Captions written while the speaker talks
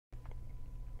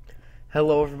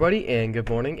Hello everybody and good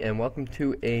morning and welcome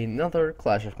to another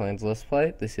Clash of Clans Let's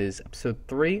Play. This is episode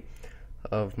 3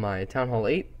 of my Town Hall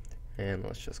 8 and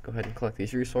let's just go ahead and collect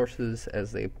these resources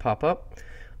as they pop up.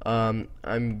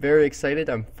 I'm very excited.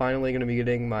 I'm finally going to be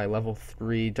getting my level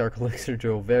 3 Dark Elixir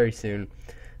Jewel very soon.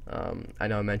 I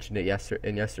know I mentioned it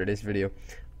in yesterday's video,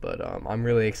 but I'm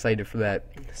really excited for that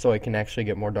so I can actually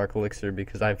get more Dark Elixir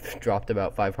because I've dropped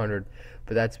about 500,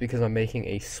 but that's because I'm making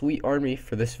a sweet army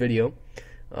for this video.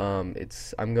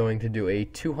 I'm going to do a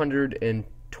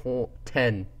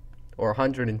 210 or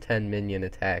 110 minion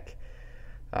attack.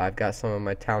 I've got some of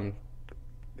my town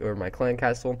or my clan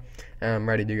castle and I'm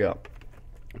ready to go.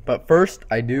 But first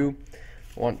I do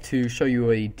want to show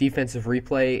you a defensive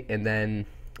replay, and then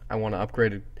I want to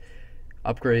upgrade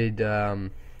I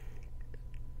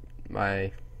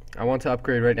want to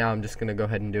upgrade right now. I'm just going to go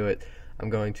ahead and do it. I'm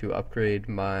going to upgrade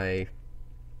my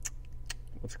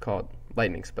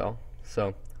lightning spell.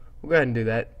 So we'll go ahead and do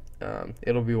that.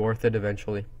 It'll be worth it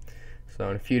eventually. So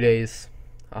in a few days,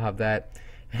 I'll have that.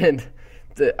 And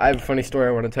I have a funny story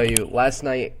I want to tell you. Last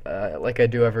night, like I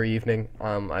do every evening,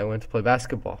 I went to play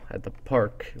basketball at the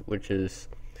park, which is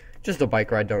just a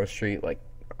bike ride down the street, like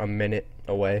a minute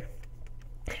away.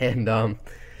 And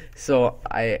so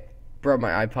I brought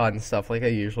my iPod and stuff like I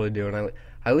usually do, and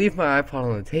I leave my iPod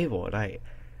on the table, and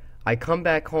I come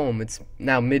back home. It's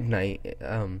now midnight.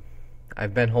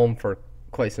 I've been home for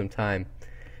quite some time,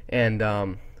 and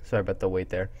sorry about the wait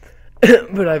there,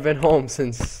 but I've been home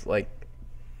since like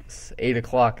 8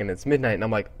 o'clock, and it's midnight, and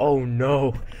I'm like, oh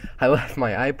no, I left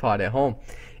my iPod at home,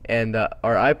 and our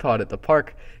iPod at the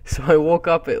park. So I woke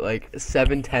up at like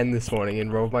 7:10 this morning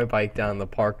and rode my bike down the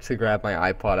park to grab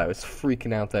my iPod. I was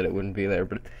freaking out that it wouldn't be there,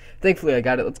 but thankfully I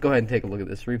got it. Let's go ahead and take a look at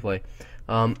this replay.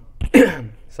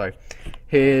 Sorry,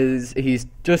 he's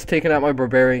just taken out my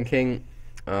Barbarian King.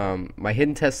 My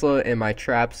Hidden Tesla and my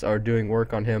traps are doing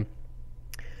work on him,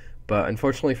 but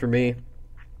unfortunately for me,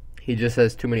 he just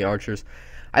has too many archers.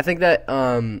 I think that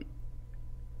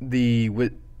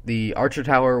the archer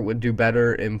tower would do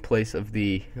better in place of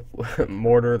the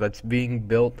mortar that's being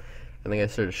built. I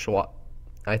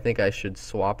think I should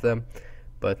swap them,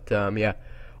 but yeah.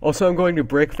 Also, I'm going to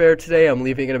Brick Fair today. I'm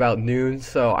leaving at about noon,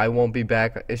 so I won't be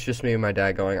back. It's just me and my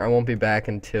dad going. I won't be back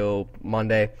until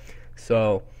Monday,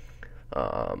 so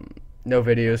no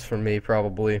videos from me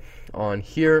probably on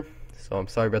here, so I'm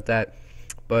sorry about that.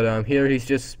 But here he's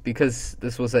just, because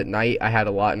this was at night, I had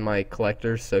a lot in my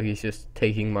collectors, so he's just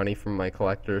taking money from my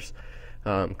collectors,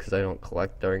 because I don't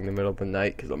collect during the middle of the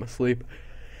night because I'm asleep.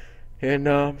 And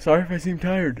I'm sorry if I seem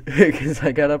tired because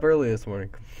I got up early this morning.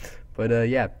 But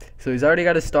yeah, so he's already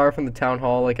got a star from the town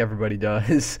hall like everybody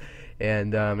does,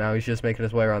 and now he's just making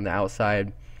his way around the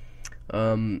outside.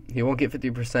 He won't get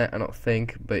 50%, I don't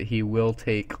think, but he will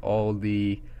take all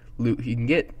the loot he can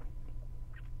get.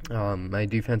 Not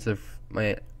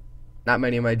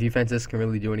many of my defenses can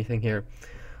really do anything here.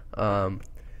 I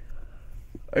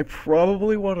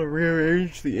probably want to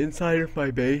rearrange the inside of my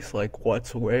base, like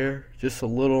what's where, just a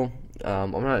little.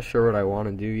 I'm not sure what I want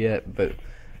to do yet, but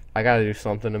I gotta do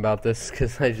something about this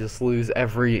because I just lose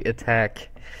every attack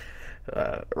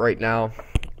right now.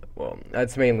 Well,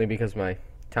 that's mainly because my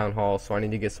town hall, so I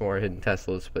need to get some more Hidden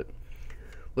Teslas, but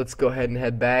let's go ahead and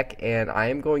head back, and I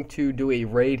am going to do a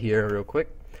raid here real quick.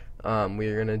 I'm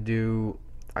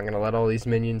gonna let all these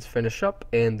minions finish up,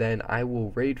 and then I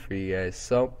will raid for you guys,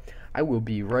 so I will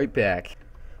be right back.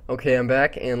 Okay, I'm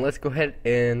back, and let's go ahead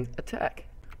and attack.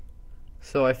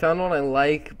 So I found one I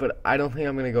like, but I don't think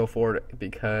I'm gonna go for it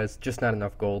because just not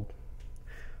enough gold.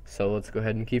 So let's go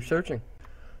ahead and keep searching.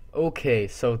 Okay,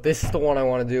 so this is the one I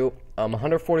want to do.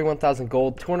 141,000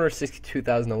 gold,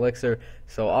 262,000 elixir.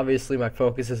 So obviously my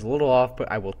focus is a little off,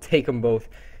 but I will take them both.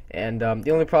 And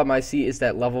the only problem I see is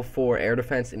that level 4 air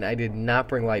defense, and I did not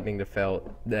bring lightning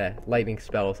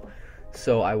spells.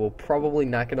 So I will probably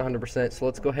not get 100%. So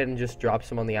let's go ahead and just drop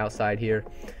some on the outside here.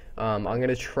 I'm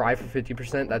gonna try for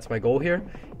 50%. That's my goal here,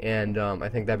 and I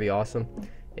think that'd be awesome.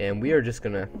 And we are just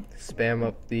gonna spam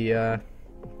up the.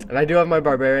 And I do have my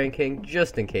Barbarian King,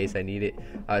 just in case I need it.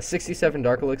 67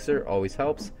 Dark Elixir always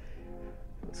helps.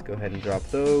 Let's go ahead and drop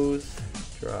those.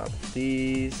 Drop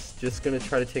these. Just going to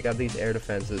try to take out these air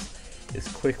defenses as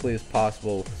quickly as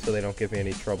possible so they don't give me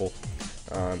any trouble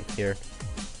here.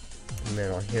 And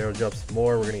then on here I'll drop some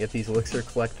more. We're going to get these elixir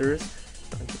collectors.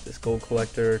 Get this gold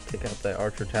collector. Take out that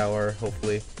archer tower,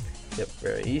 hopefully. Yep,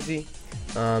 very easy.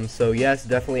 So yes,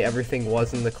 definitely everything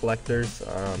was in the collectors.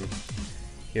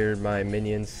 Here my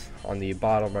minions on the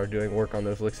bottom are doing work on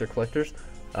those elixir collectors.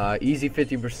 Easy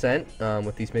 50%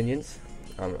 with these minions.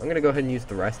 I'm going to go ahead and use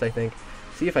the rest, I think.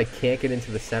 See if I can't get into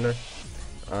the center,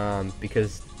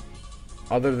 because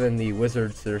other than the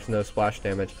wizards, there's no splash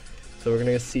damage. So we're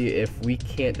gonna see if we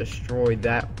can't destroy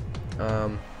that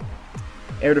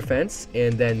air defense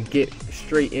and then get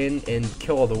straight in and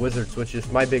kill all the wizards, which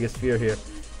is my biggest fear here.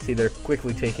 See, they're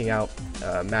quickly taking out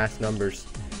mass numbers.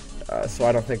 So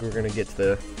I don't think we're gonna get to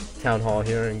the town hall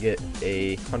here and get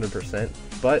 100%,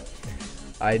 but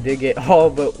I did get all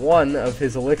but 1 of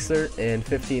his elixir and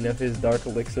 15 of his dark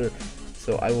elixir,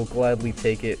 so I will gladly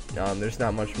take it. There's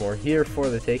not much more here for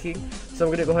the taking, so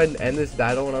I'm gonna go ahead and end this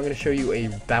battle, and I'm gonna show you a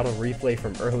battle replay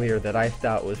from earlier that I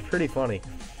thought was pretty funny.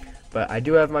 But I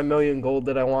do have my 1,000,000 gold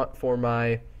that I want for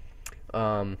my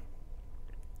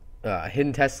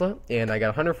hidden Tesla, and I got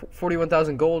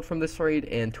 141,000 gold from this raid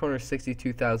and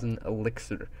 262,000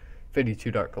 elixir,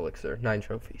 52 dark elixir, 9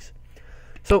 trophies.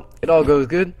 So it all goes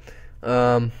good.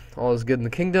 All is good in the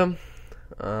kingdom.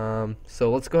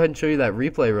 So let's go ahead and show you that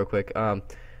replay real quick.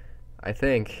 I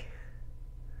think,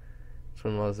 which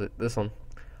one was it? This one.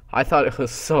 I thought it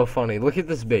was so funny. Look at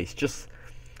this base.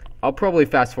 I'll probably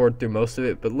fast forward through most of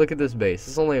it, but look at this base.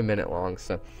 It's only a minute long,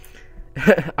 so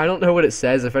I don't know what it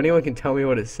says. If anyone can tell me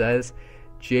what it says,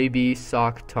 JB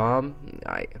Sock Tom.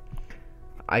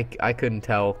 I couldn't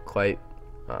tell quite,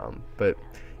 but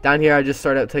down here I just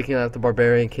started out taking out the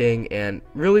Barbarian King, and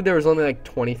really there was only like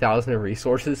 20,000 in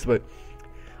resources, but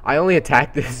I only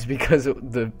attacked this because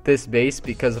of this base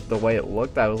because of the way it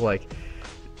looked. I was like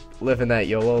living that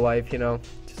YOLO life, you know.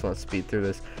 Just want to speed through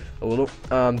this a little.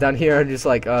 Down here I'm just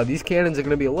like, these cannons are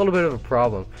going to be a little bit of a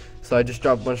problem, so I just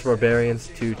dropped a bunch of barbarians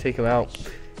to take them out,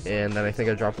 and then I think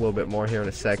I drop a little bit more here in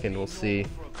a second. We'll see.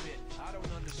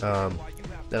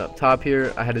 Then up top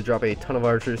here I had to drop a ton of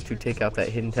archers to take out that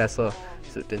hidden Tesla,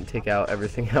 so it didn't take out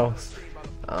everything else.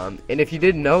 And if you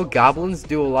didn't know, goblins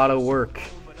do a lot of work.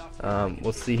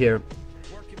 We'll see here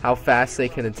how fast they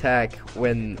can attack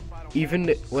even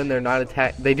when they're not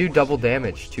attacked. They do double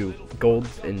damage to gold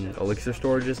and elixir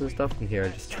storages and stuff. And here I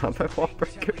just dropped my wall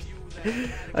breakers.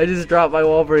 I just dropped my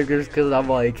wall breakers because I'm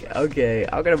like, okay,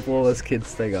 I'm gonna blow this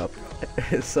kid's thing up.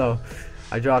 So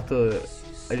I dropped a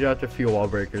few wall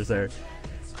breakers there,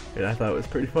 and I thought it was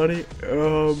pretty funny.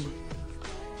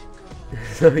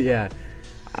 So yeah,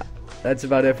 that's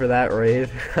about it for that raid.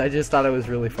 I just thought it was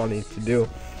really funny to do,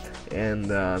 and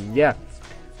yeah.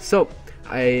 So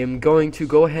I am going to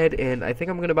go ahead and I think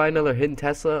I'm gonna buy another hidden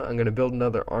Tesla. I'm gonna build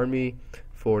another army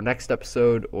for next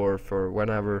episode or for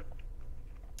whenever.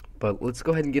 But let's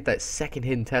go ahead and get that second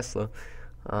hidden Tesla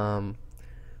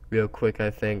real quick, I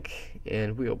think,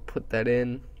 and we'll put that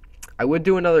in. I would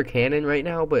do another cannon right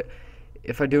now, but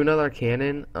if I do another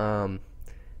cannon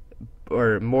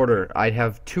or mortar, I'd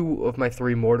have 2 of my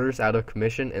 3 mortars out of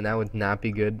commission, and that would not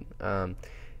be good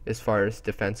as far as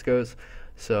defense goes.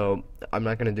 So I'm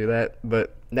not going to do that.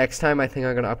 But next time I think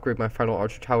I'm going to upgrade my final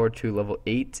archer tower to level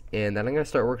 8, and then I'm going to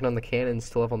start working on the cannons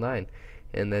to level 9.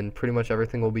 And then pretty much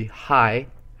everything will be high.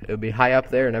 It'll be high up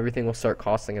there, and everything will start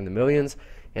costing in the millions,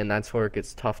 and that's where it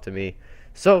gets tough to me.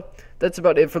 So that's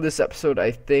about it for this episode,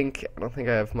 I think. I don't think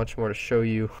I have much more to show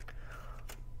you.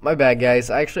 My bad,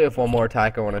 guys. I actually have one more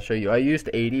attack I want to show you. I used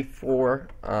 84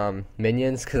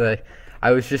 minions because I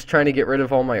was just trying to get rid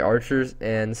of all my archers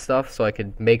and stuff so I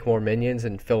could make more minions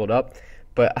and fill it up.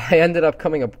 But I ended up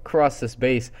coming across this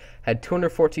base, had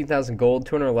 214,000 gold,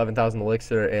 211,000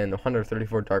 elixir, and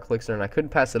 134 dark elixir, and I couldn't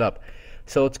pass it up.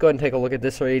 So let's go ahead and take a look at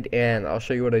this raid, and I'll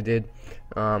show you what I did.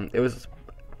 It was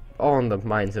all in the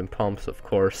mines and pumps, of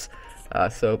course.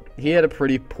 So he had a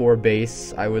pretty poor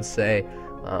base, I would say,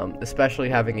 especially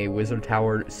having a wizard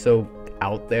tower so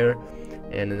out there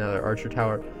and another archer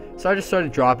tower. So I just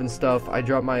started dropping stuff. I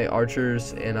dropped my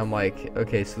archers, and I'm like,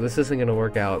 okay, so this isn't gonna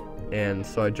work out. And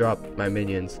so I dropped my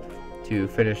minions to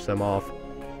finish them off.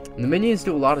 And the minions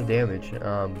do a lot of damage,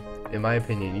 in my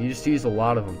opinion. You just use a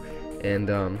lot of them.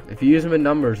 And if you use them in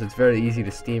numbers, it's very easy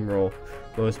to steamroll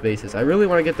most bases. I really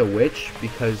want to get the witch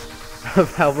because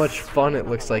of how much fun it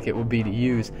looks like it would be to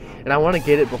use. And I want to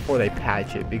get it before they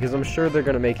patch it, because I'm sure they're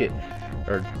going to make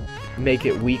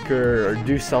it weaker or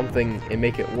do something and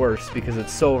make it worse because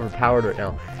it's so overpowered right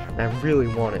now. And I really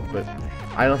want it, but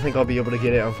I don't think I'll be able to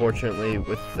get it, unfortunately,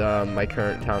 with my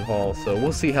current town hall. So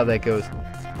we'll see how that goes.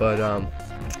 But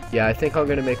yeah, I think I'm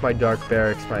going to make my dark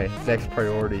barracks my next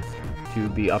priority to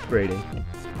be upgrading,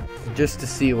 just to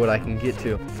see what I can get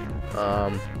to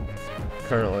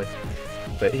currently.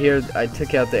 But here I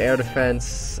took out the air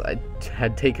defense. I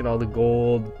had taken all the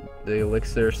gold, the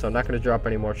elixir, so I'm not going to drop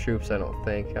any more troops, I don't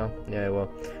think. Oh, yeah, I will,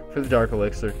 for the dark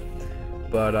elixir.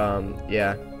 But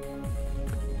yeah,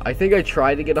 I think I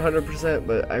tried to get 100%,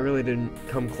 but I really didn't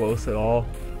come close at all.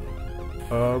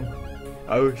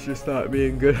 I was just not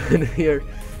being good in here,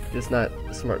 just not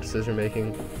smart decision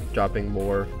making, dropping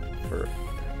more for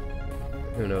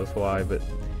who knows why. But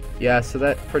yeah, so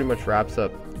that pretty much wraps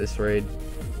up this raid.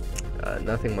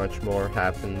 Nothing much more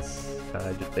happens.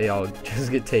 They all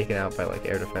just get taken out by like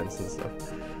air defense and stuff.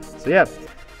 So yeah,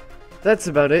 that's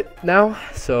about it now.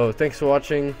 So thanks for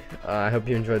watching. I hope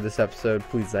you enjoyed this episode.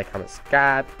 Please like, comment,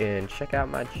 subscribe, and check out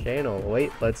my channel.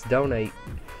 Wait, let's donate.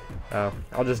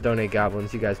 I'll just donate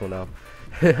goblins. You guys will know.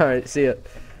 Alright, see ya.